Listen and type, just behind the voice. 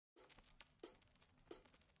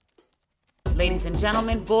ladies and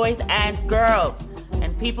gentlemen, boys and girls,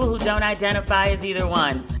 and people who don't identify as either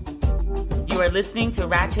one. You are listening to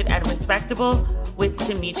Ratchet and Respectable with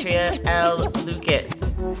Demetria Lucas.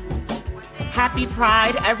 Happy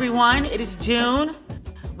Pride, everyone. It is June.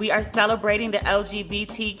 We are celebrating the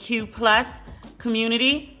LGBTQ plus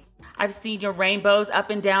community. I've seen your rainbows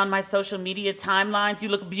up and down my social media timelines. You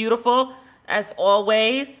look beautiful, as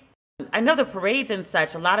always. I know the parades and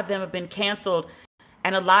such, a lot of them have been canceled,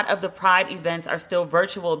 and a lot of the Pride events are still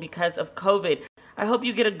virtual because of COVID. I hope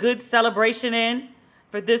you get a good celebration in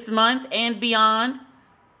for this month and beyond,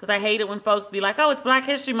 because I hate it when folks be like, oh, it's Black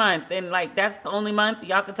History Month, and like that's the only month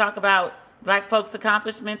y'all can talk about Black folks'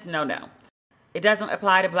 accomplishments. No. It doesn't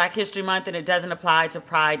apply to Black History Month, and it doesn't apply to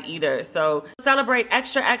Pride either. So celebrate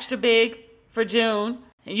extra big for June,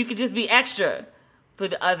 and you could just be extra for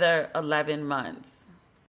the other 11 months.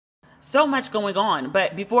 So much going on,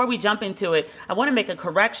 but before we jump into it, I want to make a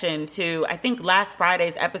correction to, I think, last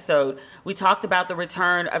Friday's episode. We talked about the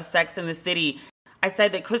return of Sex and the City. I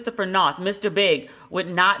said that Christopher Noth, Mr. Big, would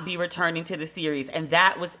not be returning to the series, and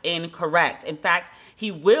that was incorrect. In fact, he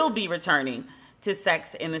will be returning to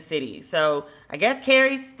Sex in the City. So I guess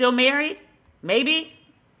Carrie's still married? Maybe?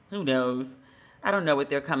 Who knows? I don't know what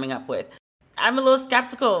they're coming up with. I'm a little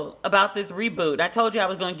skeptical about this reboot. I told you I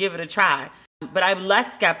was going to give it a try, but I'm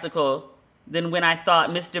less skeptical than when I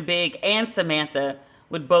thought Mr. Big and Samantha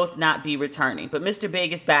would both not be returning. But Mr.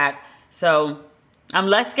 Big is back, so I'm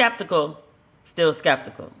less skeptical. Still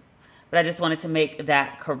skeptical. But I just wanted to make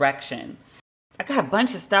that correction. I got a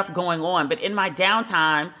bunch of stuff going on, but in my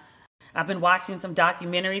downtime, I've been watching some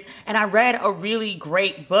documentaries, and I read a really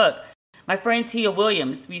great book. My friend Tia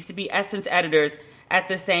Williams, we used to be Essence editors at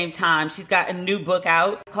the same time. She's got a new book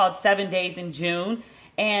out called 7 Days in June,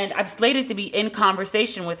 and I'm slated to be in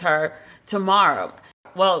conversation with her tomorrow.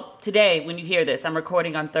 Well, today, when you hear this, I'm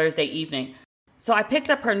recording on Thursday evening. So I picked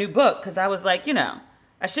up her new book because I was like,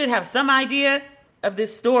 I should have some idea of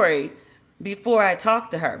this story before I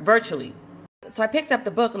talk to her virtually. So I picked up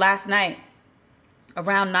the book last night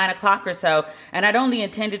around 9 o'clock or so, and I'd only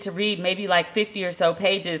intended to read maybe like 50 or so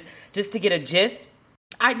pages just to get a gist.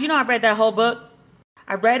 I read that whole book.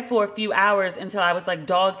 I read for a few hours until I was like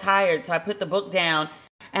dog tired, so I put the book down,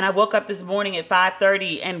 and I woke up this morning at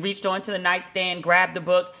 5:30 and reached onto the nightstand, grabbed the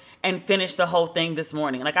book, and finished the whole thing this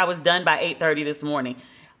morning. Like I was done by 8:30 this morning.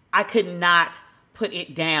 I could not put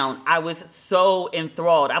it down. I was so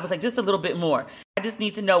enthralled. I was like, just a little bit more. I just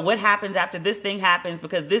need to know what happens after this thing happens,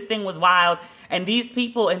 because this thing was wild, and these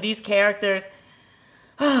people and these characters,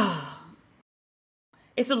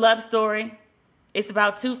 it's a love story. It's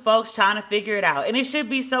about two folks trying to figure it out, and it should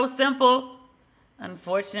be so simple.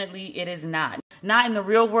 Unfortunately, it is not. Not in the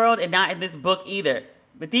real world, and not in this book either.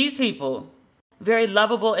 But these people, very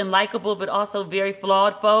lovable and likable, but also very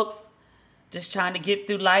flawed folks, just trying to get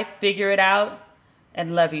through life, figure it out,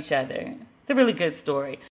 and love each other. It's a really good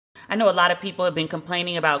story. I know a lot of people have been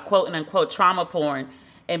complaining about quote and unquote trauma porn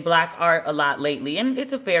in Black art a lot lately, and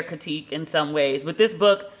it's a fair critique in some ways, but this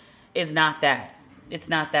book is not that. It's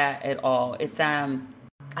not that at all. It's I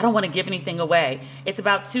don't want to give anything away. It's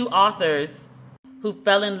about two authors who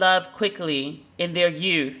fell in love quickly in their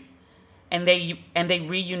youth, and they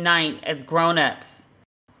reunite as grown-ups.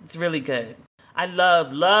 It's really good. I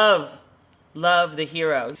love the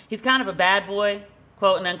hero. He's kind of a bad boy,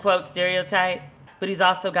 quote and unquote stereotype, but he's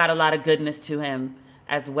also got a lot of goodness to him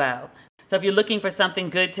as well. So if you're looking for something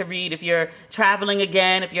good to read, if you're traveling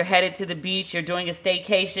again, if you're headed to the beach, you're doing a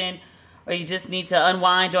staycation, or you just need to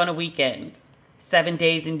unwind on a weekend, 7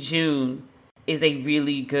 Days in June is a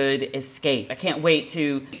really good escape. I can't wait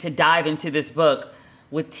to dive into this book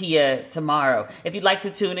with Tia tomorrow. If you'd like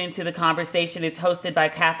to tune into the conversation, it's hosted by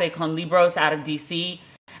Cafe Con Libros out of DC,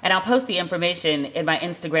 and I'll post the information in my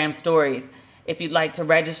Instagram stories. If you'd like to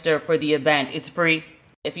register for the event, it's free.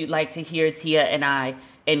 If you'd like to hear Tia and I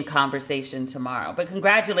in conversation tomorrow. But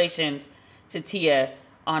congratulations to Tia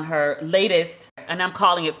on her latest, and I'm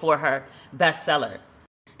calling it for her, bestseller.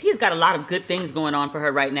 Tia's got a lot of good things going on for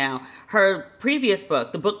her right now. Her previous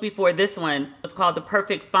book, the book before this one, was called The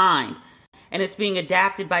Perfect Find, and it's being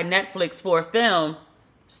adapted by Netflix for a film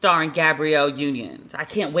starring Gabrielle Union. I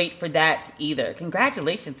can't wait for that either.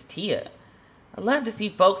 Congratulations, Tia. I love to see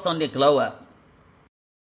folks on their glow up.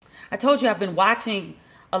 I told you I've been watching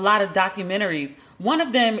a lot of documentaries. One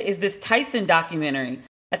of them is this Tyson documentary.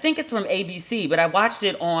 I think it's from ABC, but I watched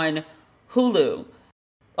it on Hulu.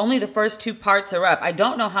 Only the first 2 parts are up. I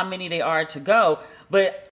don't know how many they are to go,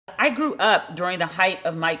 but I grew up during the height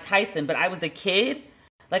of Mike Tyson, but I was a kid.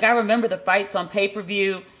 Like, I remember the fights on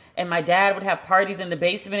pay-per-view, and my dad would have parties in the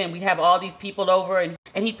basement, and we'd have all these people over,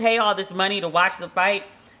 and he'd pay all this money to watch the fight.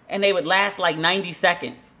 and they would last like 90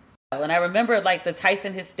 seconds. And I remember like the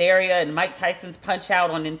Tyson hysteria and Mike Tyson's Punch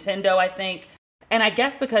Out on Nintendo, I think. And I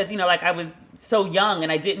guess because, like I was so young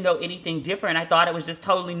and I didn't know anything different, I thought it was just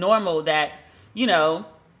totally normal that,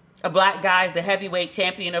 a black guy is the heavyweight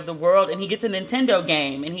champion of the world and he gets a Nintendo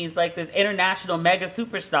game and he's like this international mega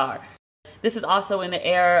superstar. This is also in the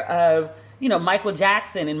era of, Michael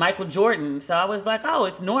Jackson and Michael Jordan. So I was like, oh,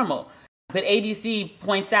 it's normal. But ABC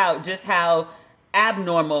points out just how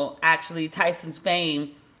abnormal actually Tyson's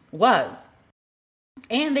fame was.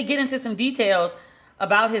 And they get into some details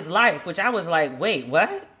about his life, which I was like, wait,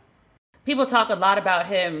 what? People talk a lot about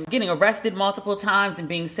him getting arrested multiple times and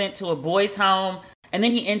being sent to a boys' home. And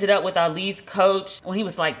then he ended up with Ali's coach when he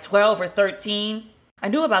was like 12 or 13. I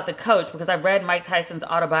knew about the coach because I read Mike Tyson's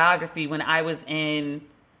autobiography when I was in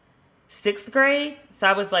 6th grade. So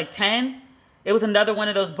I was like 10. It was another one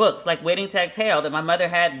of those books like Waiting to Exhale that my mother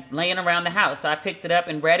had laying around the house. So I picked it up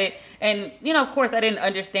and read it. And, of course, I didn't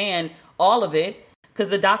understand all of it because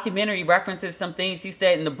the documentary references some things he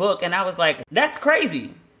said in the book. And I was like, that's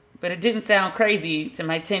crazy. But it didn't sound crazy to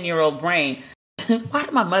my 10-year-old brain. Why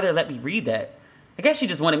did my mother let me read that? I guess she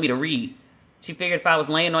just wanted me to read. She figured if I was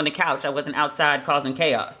laying on the couch, I wasn't outside causing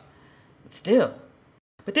chaos. But still.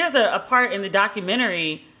 But there's a part in the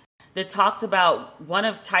documentary that talks about one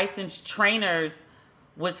of Tyson's trainers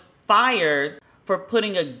was fired for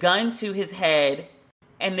putting a gun to his head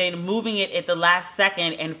and then moving it at the last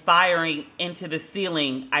second and firing into the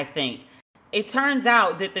ceiling, I think. It turns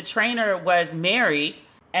out that the trainer was married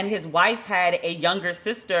and his wife had a younger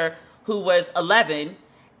sister who was 11.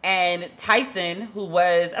 And Tyson, who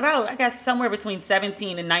was about, I guess, somewhere between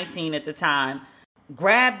 17 and 19 at the time,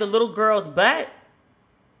 grabbed the little girl's butt.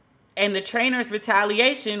 And the trainer's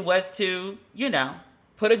retaliation was to,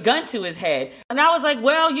 put a gun to his head. And I was like,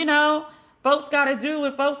 well, folks got to do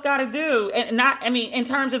what folks got to do. And in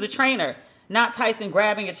terms of the trainer, not Tyson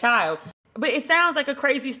grabbing a child. But it sounds like a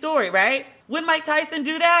crazy story, right? Would Mike Tyson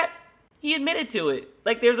do that? He admitted to it.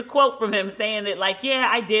 Like, there's a quote from him saying that, like, yeah,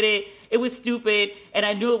 I did it. It was stupid. And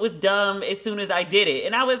I knew it was dumb as soon as I did it.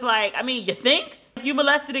 And I was like, you think? You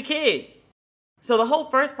molested a kid. So the whole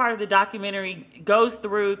first part of the documentary goes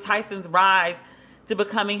through Tyson's rise to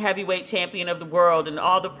becoming heavyweight champion of the world and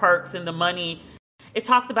all the perks and the money. It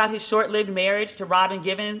talks about his short-lived marriage to Robin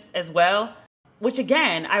Givens as well, which,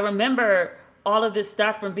 again, I remember all of this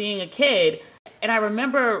stuff from being a kid. And I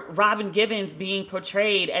remember Robin Givens being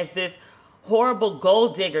portrayed as this horrible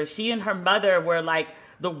gold digger. She and her mother were like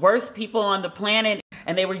the worst people on the planet,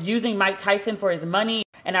 and they were using Mike Tyson for his money.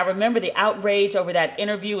 And I remember the outrage over that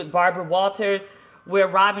interview with Barbara Walters where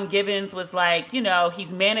Robin Givens was like,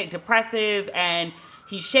 he's manic depressive and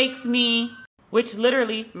he shakes me, which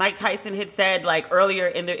literally Mike Tyson had said like earlier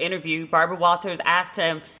in the interview. Barbara Walters asked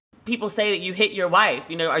him, people say that you hit your wife.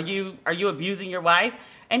 Are you abusing your wife?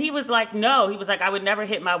 And he was like, no. He was like, I would never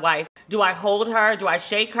hit my wife. Do I hold her? Do I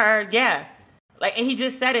shake her? Yeah. And he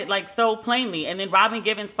just said it like so plainly. And then Robin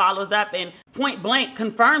Givens follows up and point blank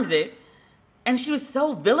confirms it. And she was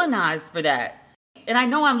so villainized for that. And I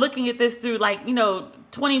know I'm looking at this through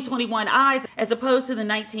 2021 eyes as opposed to the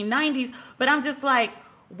 1990s. But I'm just like,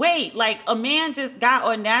 wait, a man just got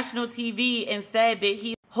on national TV and said that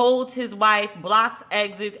he holds his wife, blocks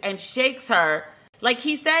exits, and shakes her.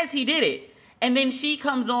 He says he did it. And then she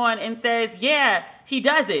comes on and says, yeah, he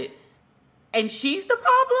does it. And she's the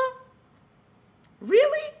problem?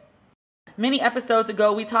 Really? Many episodes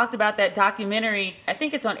ago, we talked about that documentary, I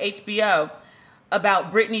think it's on HBO,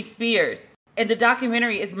 about Britney Spears. And the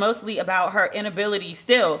documentary is mostly about her inability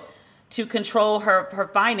still to control her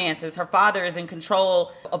finances. Her father is in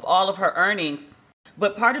control of all of her earnings.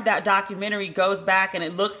 But part of that documentary goes back and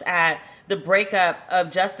it looks at the breakup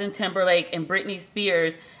of Justin Timberlake and Britney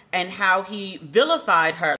Spears and how he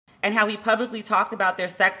vilified her and how he publicly talked about their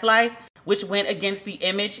sex life, which went against the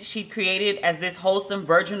image she created as this wholesome,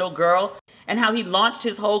 virginal girl, and how he launched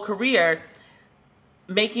his whole career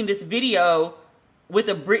making this video with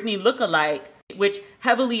a Britney lookalike, which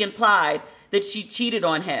heavily implied that she cheated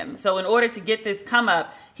on him. So in order to get this come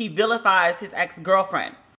up, he vilifies his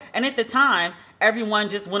ex-girlfriend. And at the time, everyone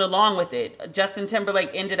just went along with it. Justin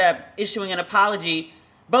Timberlake ended up issuing an apology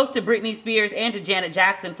both to Britney Spears and to Janet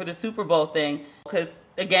Jackson for the Super Bowl thing. Because,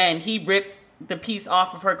 again, he ripped the piece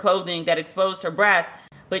off of her clothing that exposed her breast.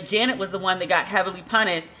 But Janet was the one that got heavily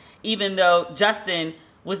punished, even though Justin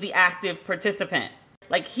was the active participant.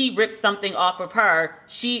 He ripped something off of her,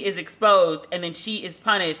 she is exposed, and then she is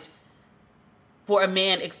punished for a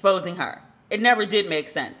man exposing her. It never did make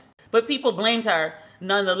sense. But people blamed her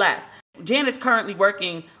nonetheless. Janet's currently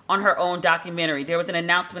working on her own documentary. There was an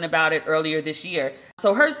announcement about it earlier this year.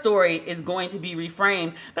 So her story is going to be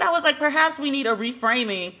reframed. But I was like, perhaps we need a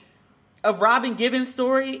reframing of Robin Givens'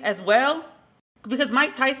 story as well. Because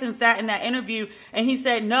Mike Tyson sat in that interview and he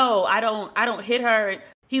said, no, I don't hit her.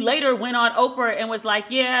 He later went on Oprah and was like,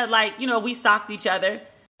 yeah, like, you know, we socked each other.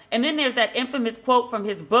 And then there's that infamous quote from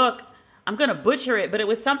his book. I'm going to butcher it, but it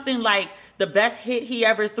was something like the best hit he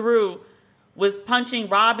ever threw was punching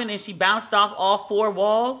Robin and she bounced off all four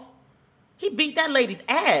walls. He beat that lady's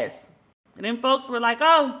ass. And then folks were like,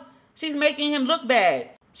 oh, she's making him look bad.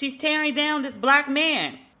 She's tearing down this black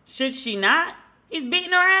man. Should she not? He's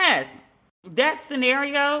beating her ass. That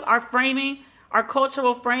scenario, our framing, our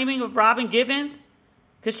cultural framing of Robin Givens,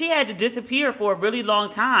 because she had to disappear for a really long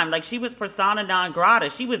time. Like, she was persona non grata.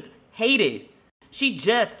 She was hated. She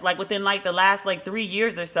just, like, within, like, the last, like, 3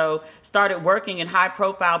 years or so, started working in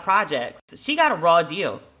high-profile projects. She got a raw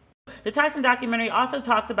deal. The Tyson documentary also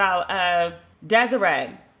talks about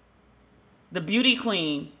Desiree, the beauty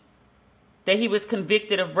queen that he was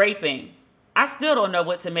convicted of raping. I still don't know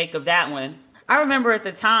what to make of that one. I remember at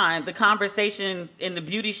the time, the conversation in the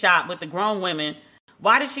beauty shop with the grown women.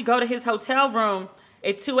 Why did she go to his hotel room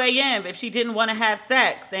at 2 a.m. if she didn't want to have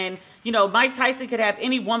sex? And, you know, Mike Tyson could have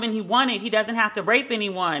any woman he wanted. He doesn't have to rape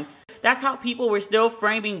anyone. That's how people were still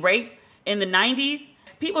framing rape in the 90s.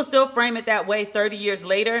 People still frame it that way 30 years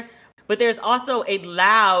later. But there's also a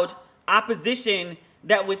loud opposition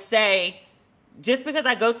that would say, just because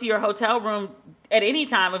I go to your hotel room at any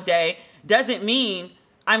time of day doesn't mean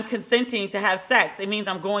I'm consenting to have sex. It means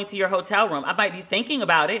I'm going to your hotel room. I might be thinking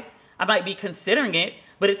about it. I might be considering it,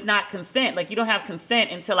 but it's not consent. Like, you don't have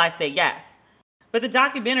consent until I say yes. But the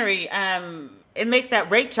documentary, it makes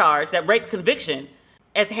that rape charge, that rape conviction,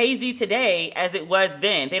 as hazy today as it was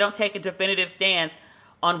then. They don't take a definitive stance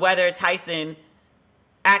on whether Tyson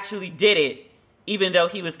actually did it, even though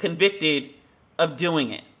he was convicted of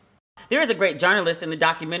doing it. There is a great journalist in the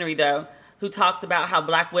documentary, though, who talks about how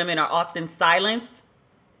black women are often silenced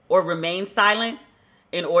or remain silent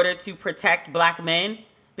in order to protect black men,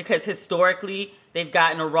 because historically they've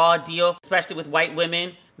gotten a raw deal, especially with white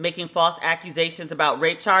women making false accusations about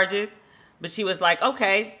rape charges. But she was like,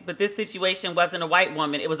 okay, but this situation wasn't a white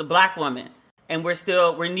woman, it was a black woman. And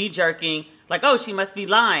we're knee-jerking, like, oh, she must be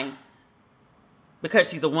lying because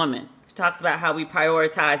she's a woman. She talks about how we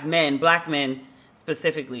prioritize men, black men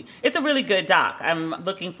specifically. It's a really good doc. I'm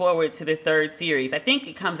looking forward to the third series. I think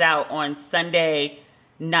it comes out on Sunday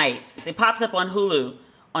nights. It pops up on Hulu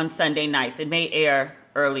on Sunday nights. It may air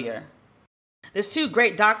earlier. There's 2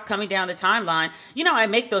 great docs coming down the timeline. You know, I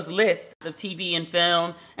make those lists of TV and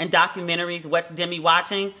film and documentaries, what's Demi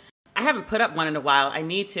watching. I haven't put up one in a while. I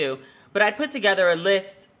need to. But I put together a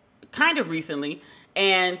list kind of recently,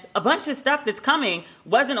 and a bunch of stuff that's coming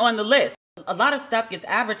wasn't on the list. A lot of stuff gets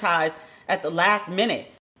advertised at the last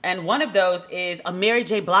minute. And one of those is a Mary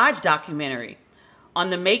J. Blige documentary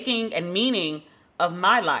on the making and meaning of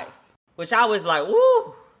my life, which I was like,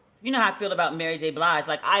 woo. You know how I feel about Mary J. Blige.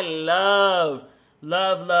 Like, I love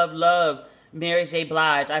Mary J.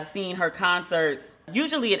 Blige. I've seen her concerts,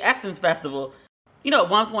 usually at Essence Festival. You know,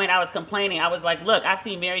 at one point I was complaining. I was like, look, I've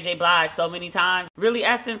seen Mary J. Blige so many times. Really,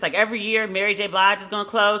 Essence, like every year, Mary J. Blige is going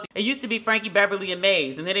to close. It used to be Frankie Beverly and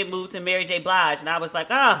Maze, and then it moved to Mary J. Blige. And I was like,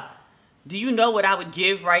 do you know what I would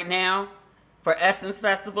give right now for Essence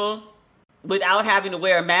Festival without having to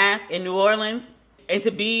wear a mask in New Orleans? And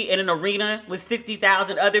to be in an arena with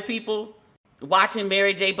 60,000 other people watching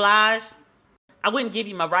Mary J. Blige? I wouldn't give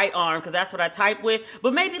you my right arm because that's what I type with,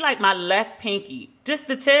 but maybe like my left pinky. Just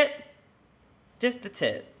the tip. Just the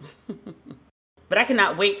tip. But I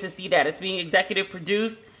cannot wait to see that. It's being executive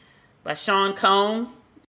produced by Sean Combs.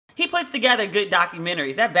 He puts together good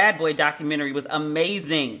documentaries. That Bad Boy documentary was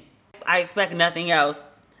amazing. I expect nothing else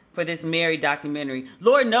for this Mary documentary.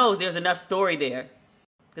 Lord knows there's enough story there.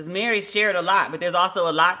 Because Mary shared a lot, but there's also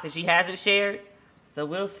a lot that she hasn't shared. So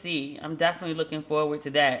we'll see. I'm definitely looking forward to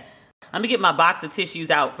that. I'm going to get my box of tissues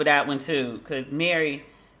out for that one too, because Mary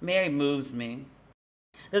moves me.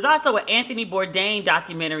 There's also an Anthony Bourdain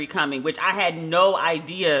documentary coming, which I had no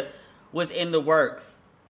idea was in the works.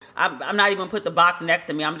 I'm not even put the box next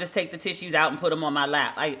to me. I'm going to just take the tissues out and put them on my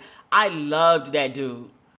lap. I loved that dude.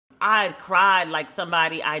 I cried like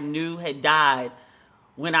somebody I knew had died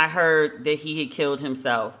when I heard that he had killed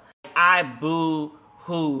himself. I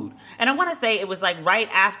boo-hooed. And I want to say it was like right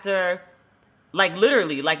after, like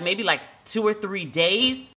literally, like maybe like 2 or 3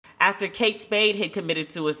 days after Kate Spade had committed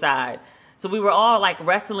suicide. So we were all like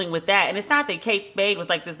wrestling with that. And it's not that Kate Spade was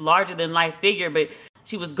like this larger than life figure, but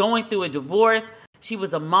she was going through a divorce. She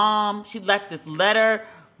was a mom. She left this letter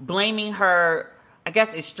blaming her, I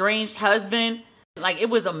guess, estranged husband Like, it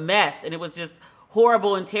was a mess, and it was just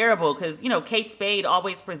horrible and terrible because, you know, Kate Spade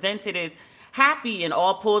always presented as happy and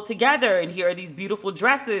all pulled together, and here are these beautiful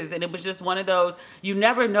dresses, and it was just one of those, you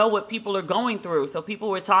never know what people are going through. So people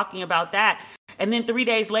were talking about that. And then 3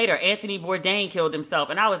 days later, Anthony Bourdain killed himself,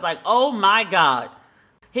 and I was like, oh my God.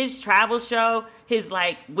 His travel show, his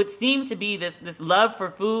like what seemed to be this love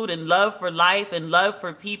for food and love for life and love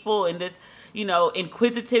for people and this, you know,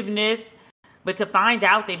 inquisitiveness. But to find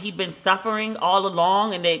out that he'd been suffering all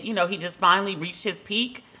along and that, you know, he just finally reached his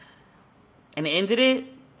peak and ended it,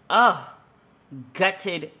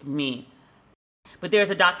 gutted me. But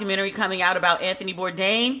there's a documentary coming out about Anthony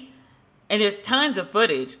Bourdain, and there's tons of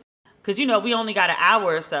footage. Because, you know, we only got an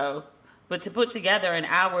hour or so. But to put together an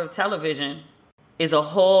hour of television is a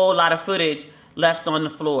whole lot of footage left on the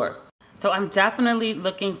floor. So I'm definitely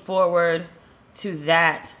looking forward to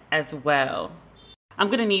that as well. I'm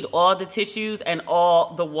going to need all the tissues and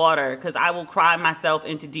all the water because I will cry myself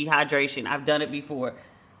into dehydration. I've done it before.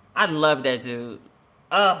 I love that dude.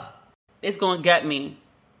 It's going to gut me,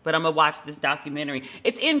 but I'm going to watch this documentary.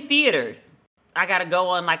 It's in theaters. I got to go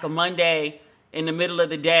on like a Monday in the middle of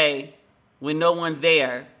the day when no one's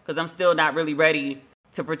there because I'm still not really ready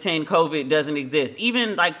to pretend COVID doesn't exist.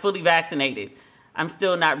 Even like fully vaccinated, I'm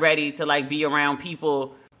still not ready to like be around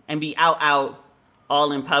people and be out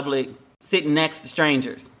all in public, sitting next to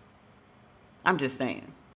strangers. I'm just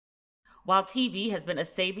saying. While TV has been a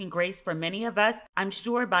saving grace for many of us, I'm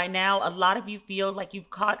sure by now a lot of you feel like you've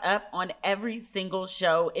caught up on every single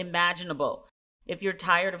show imaginable. If you're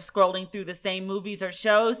tired of scrolling through the same movies or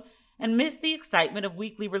shows and miss the excitement of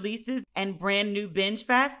weekly releases and brand new binge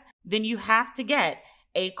fest, then you have to get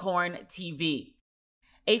Acorn TV.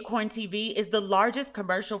 Acorn TV is the largest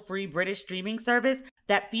commercial-free British streaming service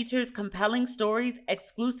that features compelling stories,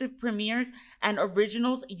 exclusive premieres, and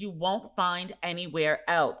originals you won't find anywhere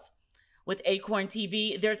else. With Acorn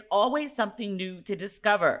TV, there's always something new to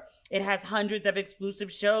discover. It has hundreds of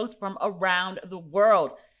exclusive shows from around the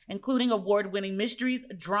world, including award-winning mysteries,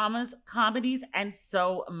 dramas, comedies, and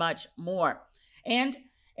so much more. And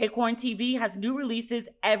Acorn TV has new releases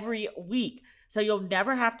every week, so you'll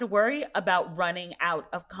never have to worry about running out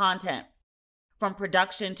of content. From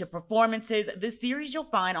production to performances, the series you'll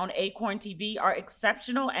find on Acorn TV are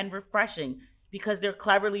exceptional and refreshing because they're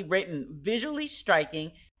cleverly written, visually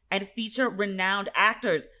striking, and feature renowned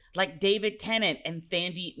actors like David Tennant and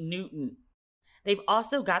Thandie Newton. They've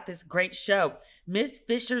also got this great show, Miss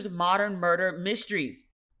Fisher's Modern Murder Mysteries.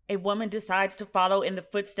 A woman decides to follow in the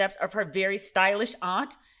footsteps of her very stylish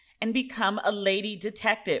aunt and become a lady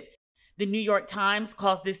detective. The New York Times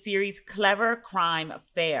calls this series clever crime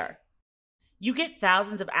fare. You get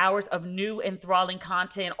thousands of hours of new enthralling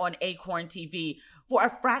content on Acorn TV for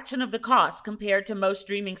a fraction of the cost compared to most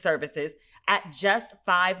streaming services at just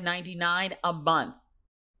 $5.99 a month.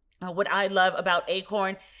 What I love about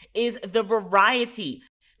Acorn is the variety.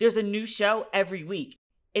 There's a new show every week.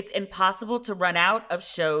 It's impossible to run out of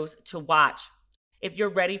shows to watch. If you're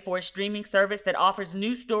ready for a streaming service that offers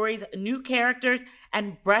new stories, new characters,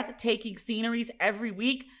 and breathtaking sceneries every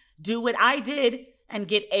week, do what I did and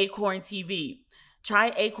get Acorn TV.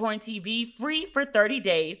 Try Acorn TV free for 30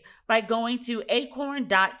 days by going to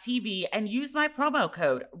acorn.tv and use my promo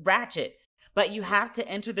code RATCHET. But you have to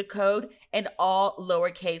enter the code in all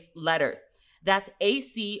lowercase letters. That's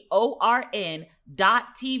ACORN.TV,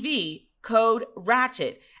 code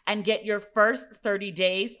RATCHET, and get your first 30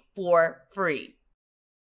 days for free.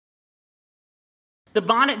 The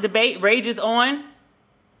bonnet debate rages on.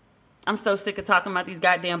 I'm so sick of talking about these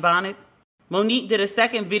goddamn bonnets. Monique did a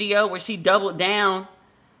second video where she doubled down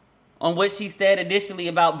on what she said initially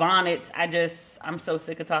about bonnets. I'm so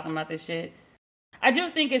sick of talking about this shit. I do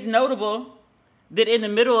think it's notable that in the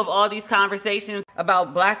middle of all these conversations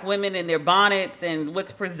about black women and their bonnets and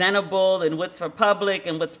what's presentable and what's for public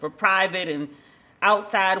and what's for private and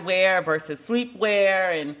outside wear versus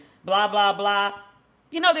sleepwear and blah, blah, blah.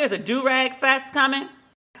 You know, there's a do-rag fest coming.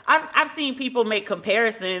 I've seen people make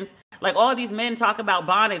comparisons. Like, all these men talk about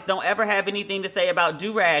bonnets, don't ever have anything to say about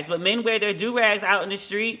do-rags. But men wear their do-rags out in the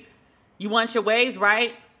street. You want your waves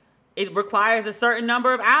right? It requires a certain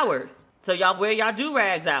number of hours. So y'all wear y'all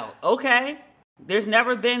do-rags out. Okay. There's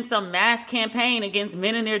never been some mass campaign against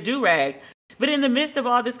men and their do-rags. But in the midst of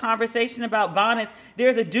all this conversation about bonnets,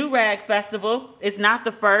 there's a do-rag festival. It's not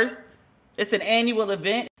the first. It's an annual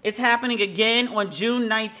event. It's happening again on June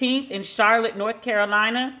 19th in Charlotte, North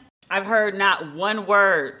Carolina. I've heard not one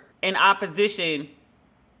word in opposition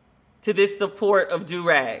to this support of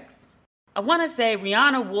do-rags. I want to say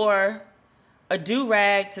Rihanna wore a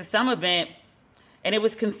do-rag to some event and it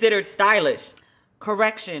was considered stylish.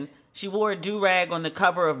 Correction, she wore a do-rag on the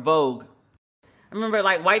cover of Vogue. I remember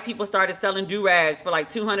like white people started selling do-rags for like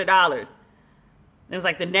 $200. It was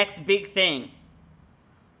like the next big thing.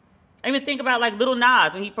 I even think about like Lil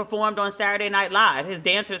Nas when he performed on Saturday Night Live. His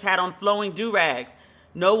dancers had on flowing do-rags.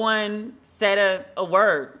 No one said a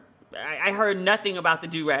word. I heard nothing about the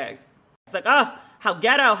do-rags. It's like, oh, how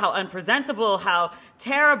ghetto, how unpresentable, how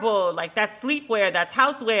terrible. Like, that's sleepwear, that's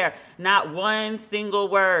housewear. Not one single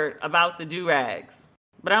word about the do-rags.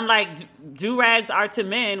 But I'm like, do-rags are to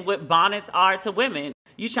men what bonnets are to women.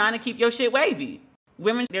 You trying to keep your shit wavy.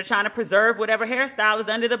 Women, they're trying to preserve whatever hairstyle is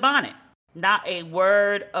under the bonnet. Not a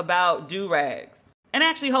word about do-rags. And I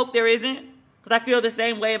actually hope there isn't, because I feel the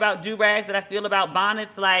same way about do-rags that I feel about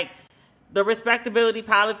bonnets. Like, the respectability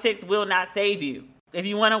politics will not save you. If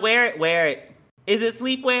you want to wear it, wear it. Is it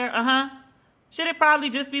sleepwear? Uh-huh. Should it probably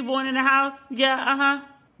just be worn in the house? Yeah, uh-huh.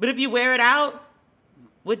 But if you wear it out,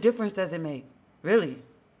 what difference does it make? Really?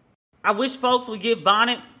 I wish folks would give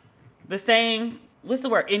bonnets the same,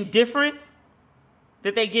 indifference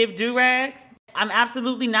that they give do-rags. I'm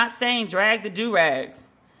absolutely not saying drag the do-rags.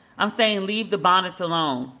 I'm saying leave the bonnets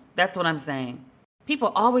alone. That's what I'm saying.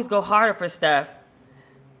 People always go harder for stuff,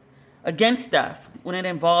 against stuff, when it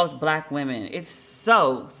involves black women. It's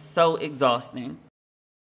so exhausting.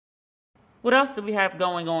 What else do we have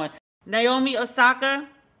going on? Naomi Osaka,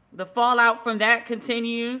 the fallout from that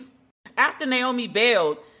continues. After Naomi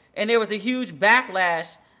bailed, and there was a huge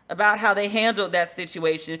backlash about how they handled that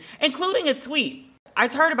situation, including a tweet.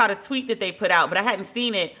 I'd heard about a tweet that they put out, but I hadn't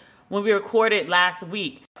seen it when we recorded last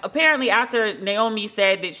week. Apparently, after Naomi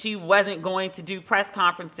said that she wasn't going to do press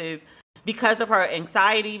conferences because of her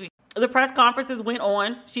anxiety, the press conferences went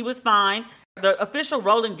on. She was fine. The official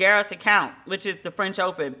Roland Garros account, which is the French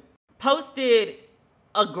Open, posted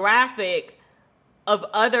a graphic of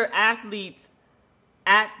other athletes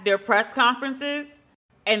at their press conferences,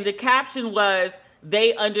 and the caption was,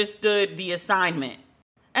 "They understood the assignment."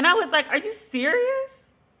 And I was like, are you serious?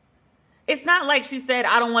 It's not like she said,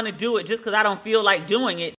 I don't want to do it just because I don't feel like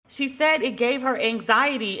doing it. She said it gave her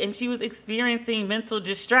anxiety and she was experiencing mental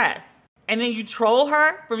distress. And then you troll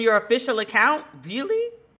her from your official account?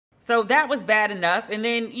 Really? So that was bad enough. And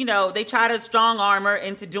then, they try to strong arm her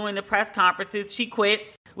into doing the press conferences. She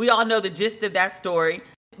quits. We all know the gist of that story.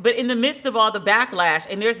 But in the midst of all the backlash,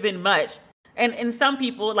 and there's been much, and some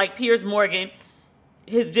people like Piers Morgan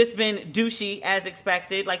has just been douchey as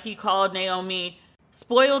expected. Like he called Naomi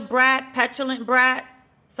spoiled brat, petulant brat,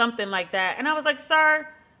 something like that. And I was like, sir,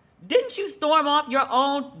 didn't you storm off your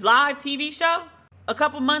own live TV show a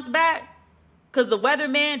couple months back? Because the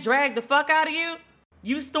weatherman dragged the fuck out of you?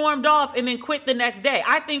 You stormed off and then quit the next day.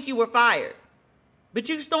 I think you were fired. But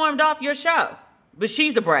you stormed off your show. But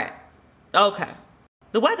she's a brat. Okay.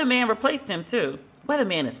 The weatherman replaced him too.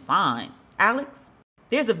 Weatherman is fine. Alex,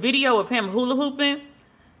 there's a video of him hula hooping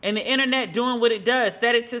and the internet doing what it does.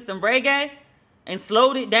 Set it to some reggae and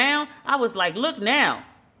slowed it down. I was like, look now.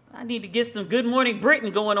 I need to get some Good Morning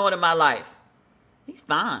Britain going on in my life. He's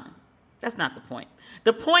fine. That's not the point.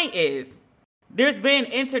 The point is, there's been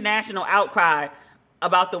international outcry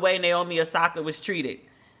about the way Naomi Osaka was treated.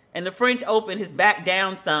 And the French Open has backed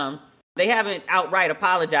down some. They haven't outright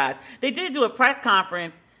apologized. They did do a press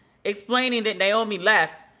conference explaining that Naomi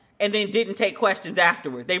left and then didn't take questions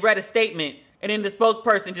afterward. They read a statement and then the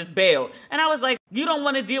spokesperson just bailed. And I was like, you don't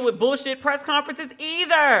want to deal with bullshit press conferences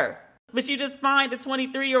either. But you just find a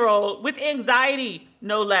 23-year-old with anxiety,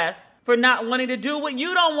 no less, for not wanting to do what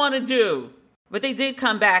you don't want to do. But they did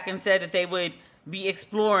come back and said that they would be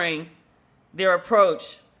exploring their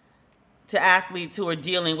approach to athletes who are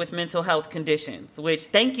dealing with mental health conditions, which,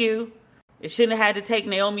 thank you. It shouldn't have had to take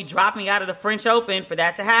Naomi dropping out of the French Open for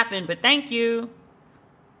that to happen, but thank you.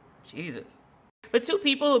 Jesus. But two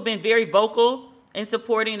people who have been very vocal in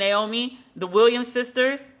supporting Naomi, the Williams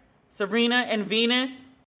sisters, Serena and Venus.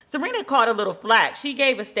 Serena caught a little flack. She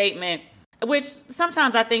gave a statement, which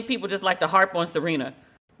sometimes I think people just like to harp on Serena.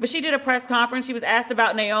 But she did a press conference. She was asked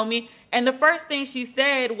about Naomi. And the first thing she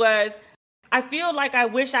said was, I feel like I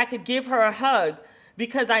wish I could give her a hug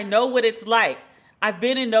because I know what it's like. I've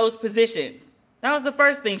been in those positions. That was the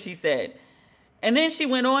first thing she said. And then she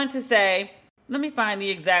went on to say, let me find the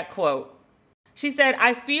exact quote. She said,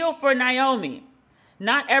 I feel for Naomi.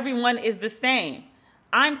 Not everyone is the same.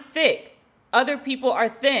 I'm thick. Other people are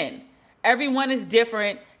thin. Everyone is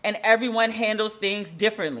different and everyone handles things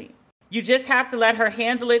differently. You just have to let her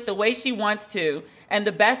handle it the way she wants to and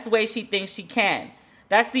the best way she thinks she can.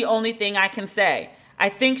 That's the only thing I can say. I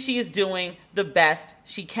think she is doing the best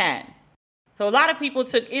she can. So a lot of people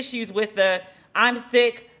took issues with the I'm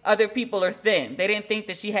thick, other people are thin. They didn't think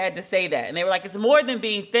that she had to say that. And they were like, it's more than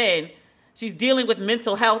being thin. She's dealing with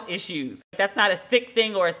mental health issues. That's not a thick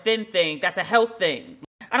thing or a thin thing. That's a health thing.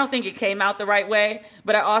 I don't think it came out the right way,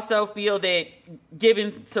 but I also feel that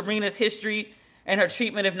given Serena's history and her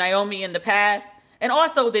treatment of Naomi in the past, and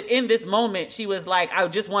also that in this moment, she was like, I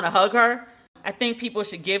just want to hug her. I think people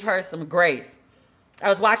should give her some grace. I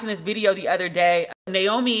was watching this video the other day.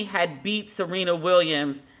 Naomi had beat Serena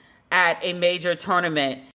Williams at a major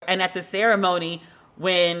tournament. And at the ceremony,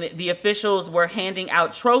 when the officials were handing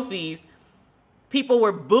out trophies, people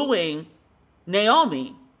were booing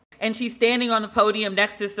Naomi. And she's standing on the podium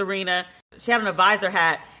next to Serena. She had an advisor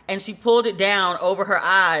hat and she pulled it down over her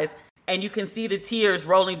eyes and you can see the tears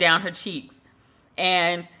rolling down her cheeks.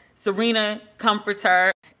 And Serena comforts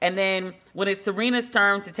her. And then when it's Serena's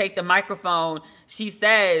turn to take the microphone, she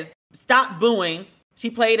says, stop booing. She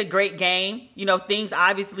played a great game. You know, things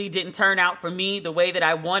obviously didn't turn out for me the way that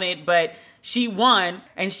I wanted, but she won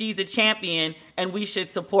and she's a champion and we should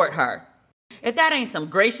support her. If that ain't some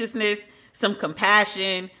graciousness, some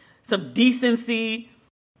compassion, some decency.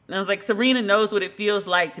 And I was like, Serena knows what it feels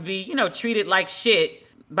like to be, treated like shit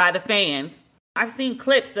by the fans. I've seen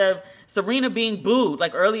clips of Serena being booed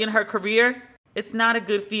like early in her career. It's not a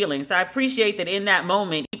good feeling. So I appreciate that in that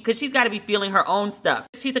moment, because she's got to be feeling her own stuff.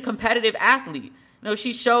 She's a competitive athlete.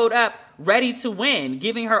 She showed up ready to win,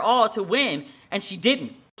 giving her all to win, and she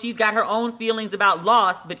didn't. She's got her own feelings about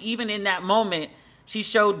loss, but even in that moment, she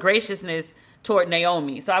showed graciousness toward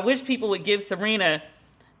Naomi. So I wish people would give Serena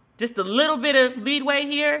just a little bit of leeway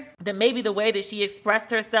here, that maybe the way that she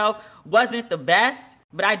expressed herself wasn't the best,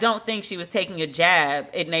 but I don't think she was taking a jab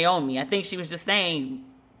at Naomi. I think she was just saying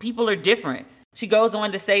people are different. She goes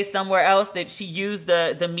on to say somewhere else that she used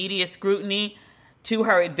the media scrutiny to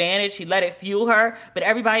her advantage. She let it fuel her, but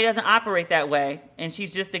everybody doesn't operate that way. And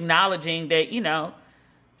she's just acknowledging that,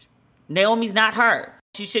 Naomi's not her.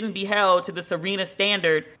 She shouldn't be held to the Serena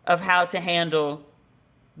standard of how to handle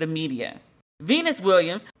the media. Venus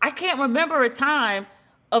Williams, I can't remember a time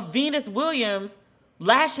of Venus Williams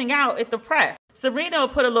lashing out at the press. Serena will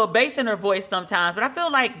put a little bass in her voice sometimes, but I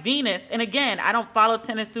feel like Venus, and again, I don't follow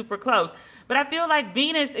tennis super close, but I feel like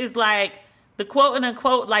Venus is like the quote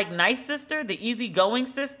unquote like nice sister, the easygoing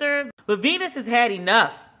sister. But Venus has had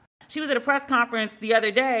enough. She was at a press conference the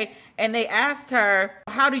other day and they asked her,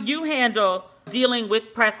 how do you handle dealing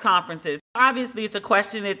with press conferences? Obviously, it's a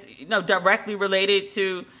question that's directly related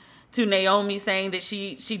to Naomi saying that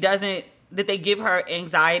she doesn't, that they give her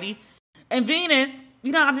anxiety. And Venus,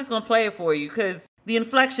 I'm just going to play it for you because the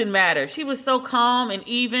inflection matters. She was so calm and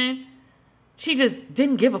even. She just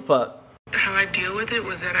didn't give a fuck. How I deal with it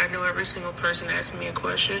was that I know every single person asking me a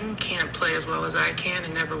question can't play as well as I can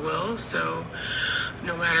and never will. So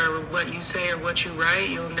no matter what you say or what you write,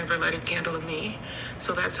 you'll never let it handle me.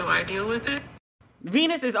 So that's how I deal with it.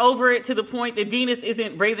 Venus is over it to the point that Venus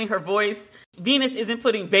isn't raising her voice. Venus isn't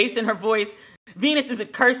putting bass in her voice. Venus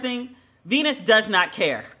isn't cursing. Venus does not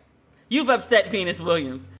care. You've upset Venus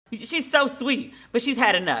Williams. She's so sweet, but she's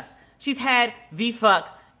had enough. She's had the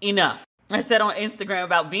fuck enough. I said on Instagram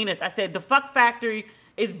about Venus, I said, the fuck factory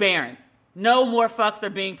is barren. No more fucks are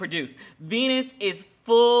being produced. Venus is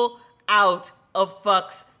full out of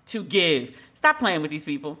fucks to give. Stop playing with these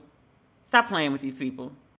people. Stop playing with these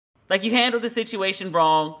people. Like, you handled the situation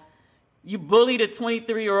wrong. You bullied a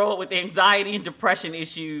 23-year-old with anxiety and depression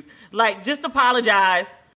issues. Like, just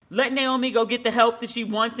apologize. Let Naomi go get the help that she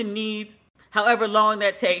wants and needs, however long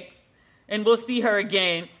that takes. And we'll see her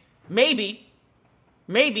again. Maybe,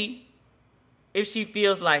 if she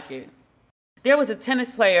feels like it. There was a tennis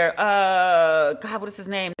player, what is his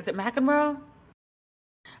name? Is it McEnroe?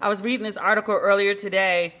 I was reading this article earlier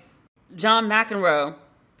today. John McEnroe,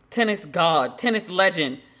 tennis god, tennis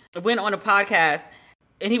legend, went on a podcast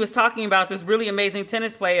and he was talking about this really amazing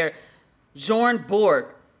tennis player, Bjorn Borg,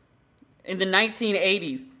 in the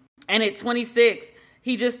 1980s. And at 26,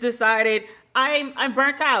 he just decided, I'm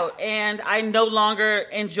burnt out and I no longer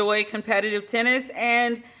enjoy competitive tennis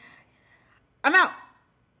and I'm out.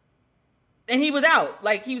 And he was out.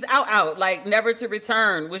 Like, he was out, like never to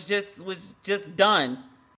return, was just done.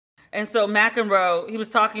 And so McEnroe, he was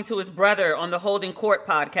talking to his brother on the Holding Court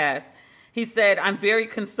podcast. He said, I'm very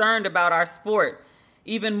concerned about our sport,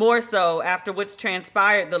 even more so after what's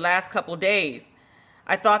transpired the last couple days.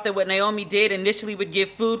 I thought that what Naomi did initially would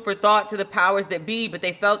give food for thought to the powers that be, but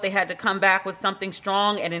they felt they had to come back with something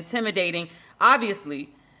strong and intimidating, obviously.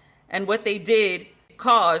 And what they did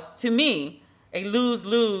caused, to me, a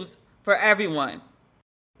lose-lose for everyone.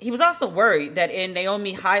 He was also worried that in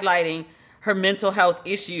Naomi highlighting her mental health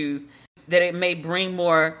issues, that it may bring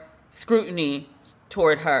more scrutiny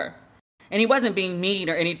toward her. And he wasn't being mean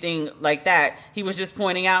or anything like that. He was just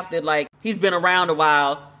pointing out that, like, he's been around a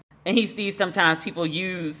while And he sees sometimes people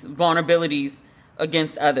use vulnerabilities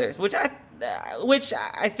against others, which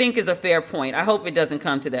I think is a fair point. I hope it doesn't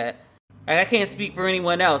come to that. I can't speak for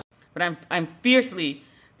anyone else, but I'm fiercely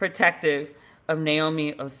protective of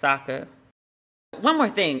Naomi Osaka. One more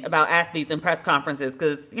thing about athletes and press conferences,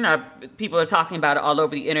 because, people are talking about it all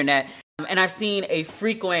over the internet. And I've seen a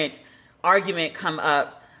frequent argument come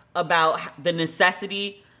up about the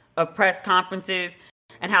necessity of press conferences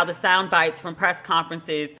and how the sound bites from press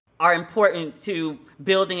conferences are important to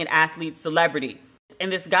building an athlete's celebrity.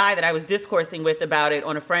 And this guy that I was discoursing with about it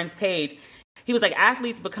on a friend's page, he was like,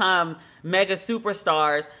 athletes become mega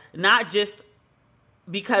superstars, not just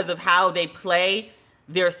because of how they play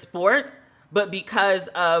their sport, but because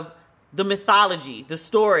of the mythology, the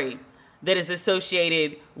story that is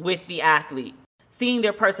associated with the athlete. Seeing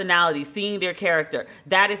their personality, seeing their character,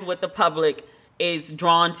 that is what the public is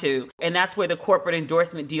drawn to. And that's where the corporate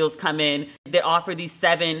endorsement deals come in that offer these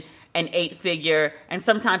 7 and 8-figure and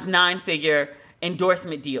sometimes 9-figure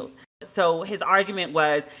endorsement deals. So his argument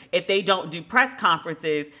was, if they don't do press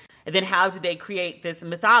conferences, then how do they create this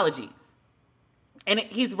mythology? And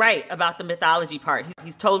he's right about the mythology part.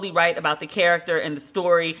 He's totally right about the character and the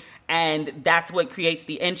story, and that's what creates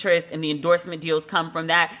the interest, and the endorsement deals come from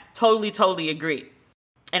that. Totally agree.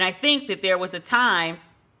 And I think that there was a time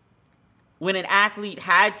when an athlete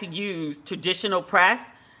had to use traditional press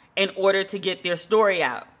in order to get their story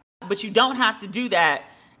out. But you don't have to do that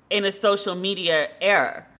in a social media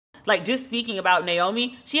era. Like, just speaking about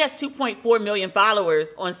Naomi, she has 2.4 million followers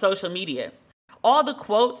on social media. All the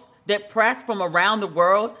quotes that press from around the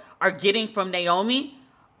world are getting from Naomi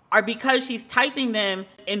are because she's typing them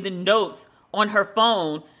in the notes on her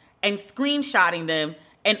phone and screenshotting them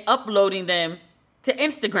and uploading them to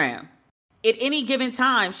Instagram. At any given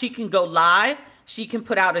time, she can go live, she can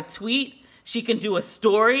put out a tweet, she can do a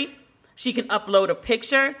story, she can upload a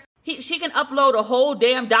picture, she can upload a whole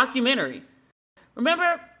damn documentary.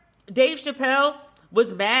 Remember, Dave Chappelle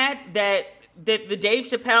was mad that the Dave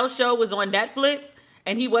Chappelle show was on Netflix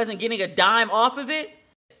and he wasn't getting a dime off of it?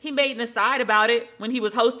 He made an aside about it when he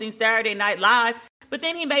was hosting Saturday Night Live, but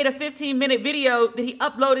then he made a 15-minute video that he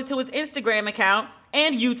uploaded to his Instagram account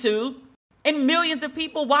and YouTube, and millions of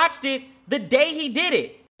people watched it the day he did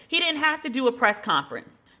it. He didn't have to do a press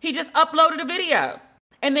conference. He just uploaded a video.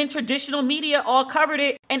 And then traditional media all covered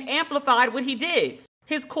it and amplified what he did.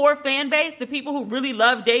 His core fan base, the people who really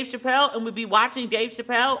love Dave Chappelle and would be watching Dave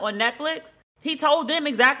Chappelle on Netflix, he told them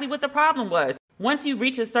exactly what the problem was. Once you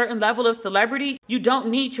reach a certain level of celebrity, you don't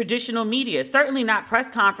need traditional media, certainly not press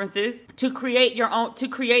conferences, to create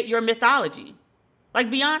your mythology. Like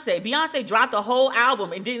Beyonce. Beyonce dropped a whole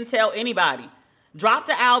album and didn't tell anybody. Dropped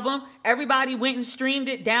the album, everybody went and streamed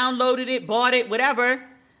it, downloaded it, bought it, whatever.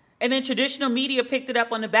 And then traditional media picked it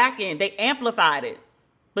up on the back end. They amplified it.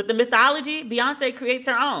 But the mythology, Beyonce creates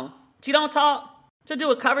her own. She don't talk. She'll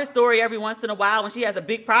do a cover story every once in a while when she has a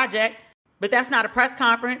big project, but that's not a press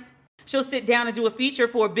conference. She'll sit down and do a feature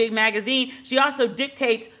for a big magazine. She also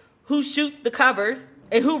dictates who shoots the covers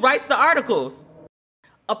and who writes the articles.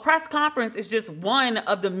 A press conference is just one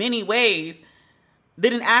of the many ways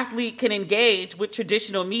that an athlete can engage with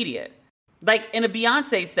traditional media. Like in a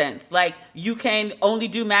Beyonce sense, like you can only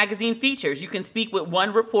do magazine features. You can speak with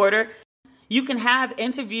one reporter. You can have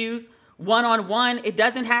interviews one-on-one. It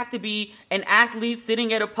doesn't have to be an athlete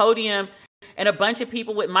sitting at a podium and a bunch of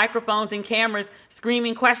people with microphones and cameras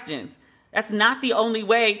screaming questions. That's not the only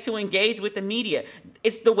way to engage with the media.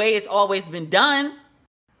 It's the way it's always been done,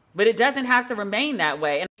 but it doesn't have to remain that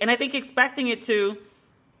way. And I think expecting it to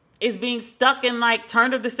is being stuck in like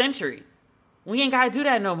turn of the century. We ain't got to do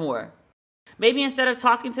that no more. Maybe instead of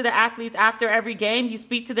talking to the athletes after every game, you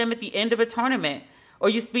speak to them at the end of a tournament, or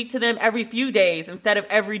you speak to them every few days instead of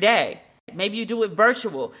every day. Maybe you do it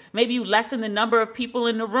virtual. Maybe you lessen the number of people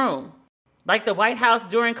in the room. Like the White House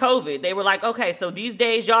during COVID, they were like, okay, so these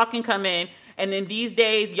days y'all can come in, and then these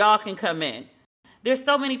days y'all can come in. There's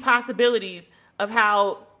so many possibilities of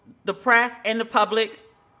how the press and the public,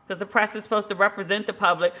 because the press is supposed to represent the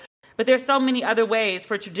public, but there's so many other ways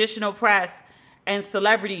for traditional press and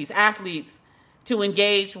celebrities, athletes, to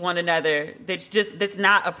engage one another that's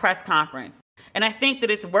not a press conference. And I think that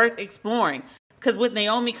it's worth exploring, because with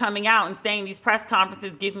Naomi coming out and saying these press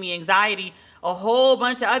conferences give me anxiety, a whole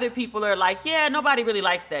bunch of other people are like, yeah, nobody really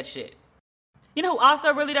likes that shit. You know who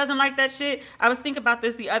also really doesn't like that shit? I was thinking about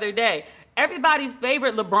this the other day. Everybody's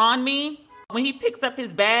favorite LeBron meme, when he picks up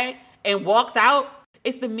his bag and walks out,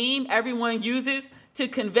 it's the meme everyone uses to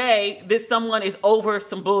convey that someone is over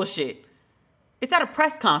some bullshit. It's at a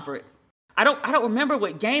press conference. I don't remember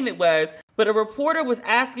what game it was, but a reporter was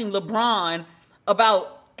asking LeBron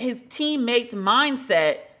about his teammates'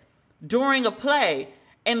 mindset during a play.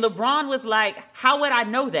 And LeBron was like, how would I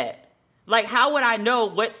know that? Like, how would I know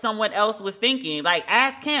what someone else was thinking? Like,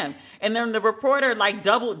 ask him. And then the reporter like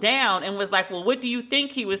doubled down and was like, well, what do you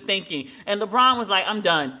think he was thinking? And LeBron was like, I'm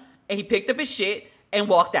done. And he picked up his shit and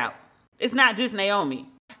walked out. It's not just Naomi.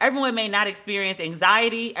 Everyone may not experience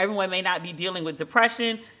anxiety. Everyone may not be dealing with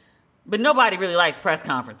depression, but nobody really likes press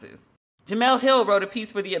conferences. Jemele Hill wrote a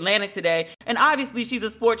piece for The Atlantic today, and obviously she's a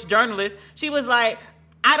sports journalist. She was like,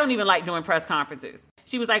 I don't even like doing press conferences.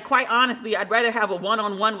 She was like, quite honestly, I'd rather have a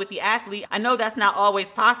one-on-one with the athlete. I know that's not always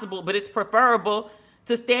possible, but it's preferable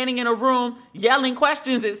to standing in a room yelling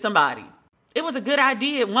questions at somebody. It was a good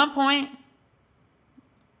idea at one point,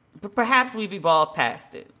 but perhaps we've evolved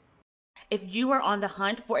past it. If you are on the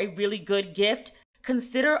hunt for a really good gift,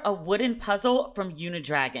 consider a wooden puzzle from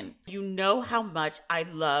Unidragon. You know how much I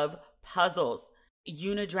love puzzles.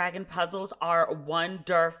 Unidragon puzzles are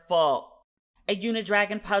wonderful. A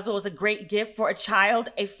Unidragon puzzle is a great gift for a child,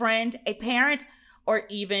 a friend, a parent, or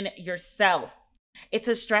even yourself. It's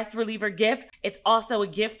a stress reliever gift. It's also a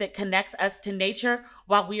gift that connects us to nature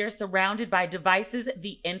while we are surrounded by devices,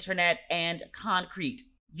 the internet, and concrete.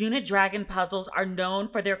 Unidragon puzzles are known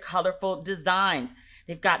for their colorful designs.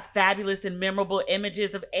 They've got fabulous and memorable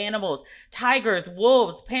images of animals, tigers,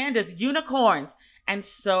 wolves, pandas, unicorns, and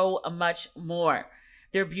so much more.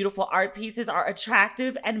 Their beautiful art pieces are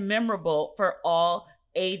attractive and memorable for all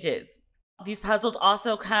ages. These puzzles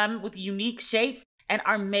also come with unique shapes and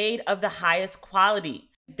are made of the highest quality.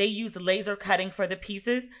 They use laser cutting for the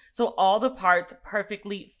pieces, so all the parts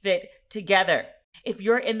perfectly fit together. If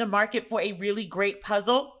you're in the market for a really great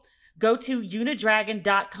puzzle, go to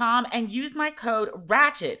unidragon.com and use my code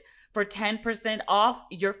RATCHET for 10% off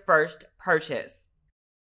your first purchase.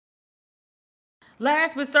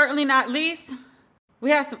 Last but certainly not least,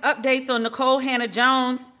 we have some updates on Nikole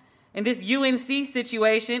Hannah-Jones and this UNC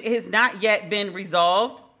situation. It has not yet been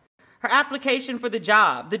resolved. Her application for the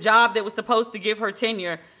job that was supposed to give her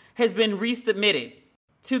tenure, has been resubmitted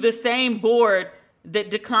to the same board that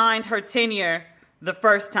declined her tenure the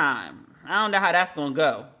first time. I don't know how that's going to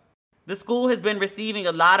go. The school has been receiving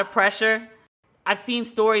a lot of pressure. I've seen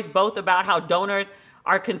stories both about how donors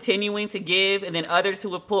are continuing to give and then others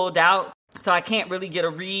who have pulled out. So I can't really get a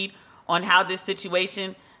read on how this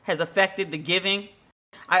situation has affected the giving.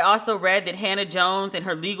 I also read that Hannah-Jones and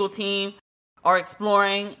her legal team are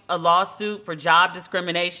exploring a lawsuit for job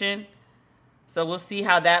discrimination. So we'll see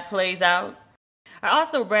how that plays out. I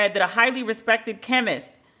also read that a highly respected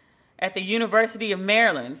chemist at the University of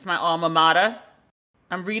Maryland, it's my alma mater,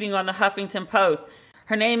 I'm reading on the Huffington Post.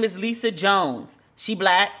 Her name is Lisa Jones. She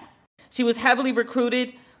Black. She was heavily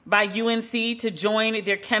recruited by UNC to join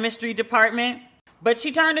their chemistry department, but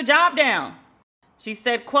she turned the job down. She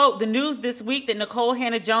said, quote, "The news this week that Nikole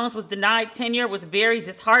Hannah-Jones was denied tenure was very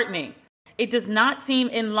disheartening. It does not seem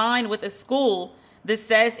in line with a school that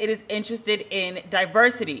says it is interested in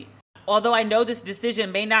diversity. Although I know this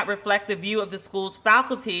decision may not reflect the view of the school's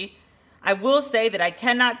faculty, I will say that I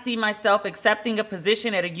cannot see myself accepting a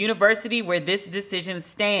position at a university where this decision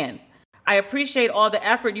stands. I appreciate all the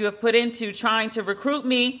effort you have put into trying to recruit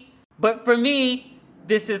me, but for me,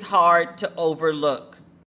 this is hard to overlook."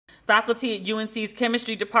 Faculty at UNC's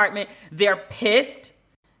chemistry department, they're pissed.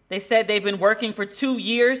 They said they've been working for 2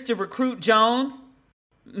 years to recruit Jones.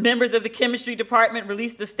 Members of the chemistry department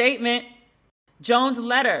released a statement. Jones'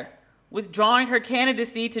 letter withdrawing her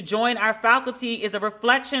candidacy to join our faculty is a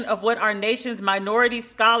reflection of what our nation's minority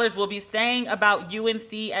scholars will be saying about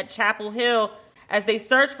UNC at Chapel Hill as they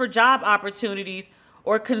search for job opportunities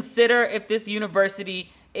or consider if this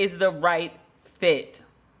university is the right fit.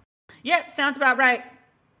 Yep, sounds about right.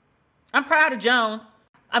 I'm proud of Jones.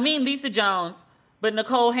 I mean Lisa Jones, but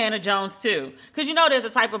Nikole Hannah-Jones too. Because you know there's a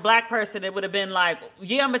type of black person that would have been like,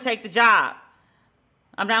 yeah, I'm going to take the job.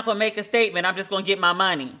 I'm not going to make a statement. I'm just going to get my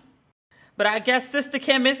money. But I guess sister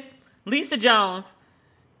chemist Lisa Jones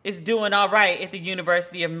is doing all right at the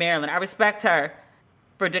University of Maryland. I respect her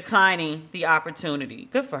for declining the opportunity.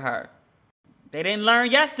 Good for her. They didn't learn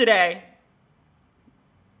yesterday.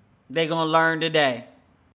 They're going to learn today.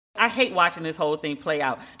 I hate watching this whole thing play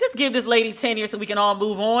out. Just give this lady tenure so we can all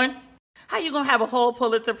move on. How you going to have a whole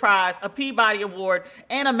Pulitzer Prize, a Peabody Award,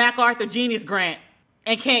 and a MacArthur Genius Grant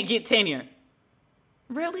and can't get tenure?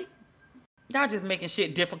 Really? Y'all just making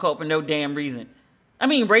shit difficult for no damn reason. I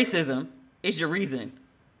mean, racism is your reason,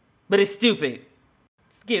 but it's stupid.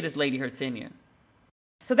 Just give this lady her tenure.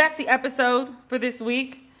 So that's the episode for this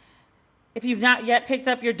week. If you've not yet picked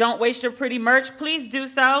up your Don't Waste Your Pretty merch, please do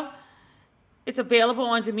so. It's available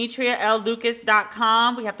on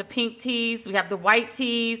demetriallucas.com. We have the pink tees, we have the white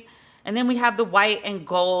tees, And then we have the white and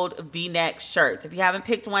gold V-neck shirts. If you haven't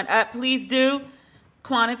picked one up, please do.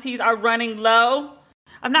 Quantities are running low.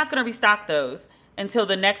 I'm not going to restock those until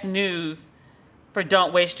the next news for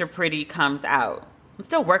Don't Waste Your Pretty comes out. I'm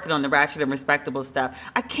still working on the Ratchet and Respectable stuff.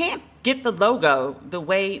 I can't get the logo the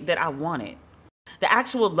way that I want it. The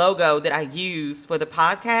actual logo that I use for the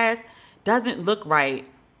podcast doesn't look right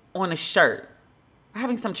on a shirt. We're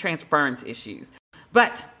having some transference issues,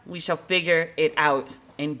 but we shall figure it out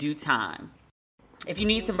in due time. If you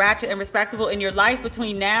need some Ratchet and Respectable in your life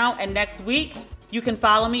between now and next week, you can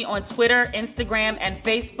follow me on Twitter, Instagram, and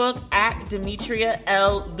Facebook at Demetria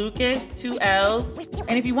L. Lucas, 2 L's.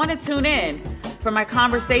 And if you want to tune in for my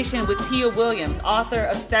conversation with Tia Williams, author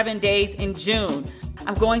of 7 Days in June,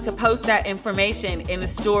 I'm going to post that information in the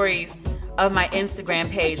stories of my Instagram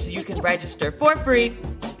page so you can register for free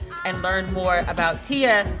and learn more about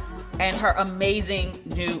Tia and her amazing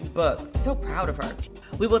new book. I'm so proud of her.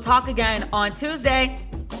 We will talk again on Tuesday.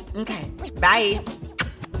 Okay, bye.